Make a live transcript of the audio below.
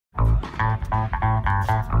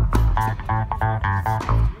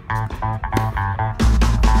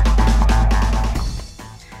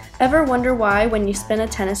Ever wonder why, when you spin a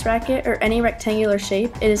tennis racket or any rectangular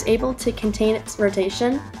shape, it is able to contain its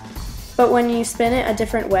rotation, but when you spin it a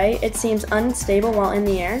different way, it seems unstable while in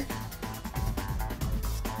the air?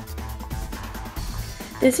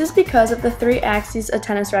 This is because of the three axes a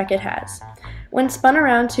tennis racket has. When spun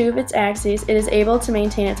around two of its axes, it is able to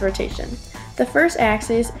maintain its rotation. The first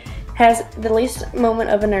axis has the least moment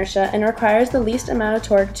of inertia and requires the least amount of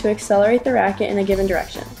torque to accelerate the racket in a given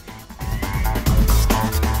direction.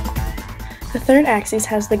 The third axis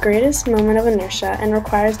has the greatest moment of inertia and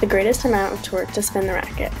requires the greatest amount of torque to spin the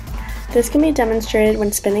racket. This can be demonstrated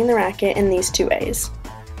when spinning the racket in these two ways.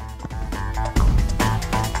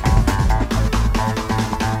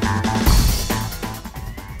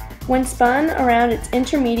 When spun around its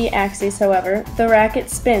intermediate axis, however, the racket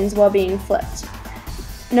spins while being flipped.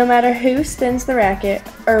 No matter who spins the racket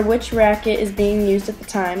or which racket is being used at the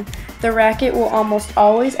time, the racket will almost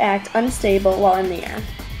always act unstable while in the air.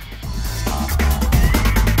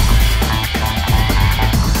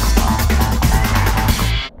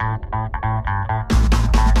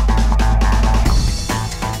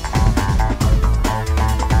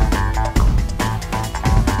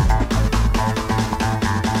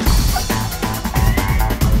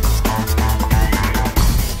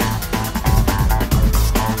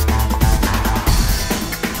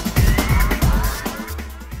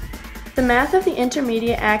 The math of the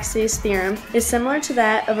intermediate axis theorem is similar to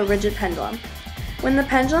that of a rigid pendulum. When the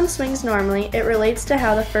pendulum swings normally, it relates to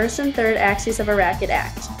how the first and third axes of a racket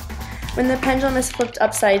act. When the pendulum is flipped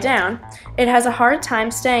upside down, it has a hard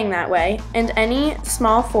time staying that way, and any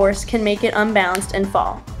small force can make it unbalanced and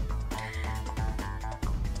fall.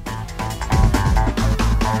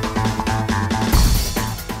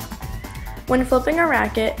 When flipping a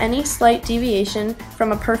racket, any slight deviation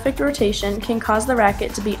from a perfect rotation can cause the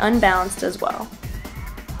racket to be unbalanced as well.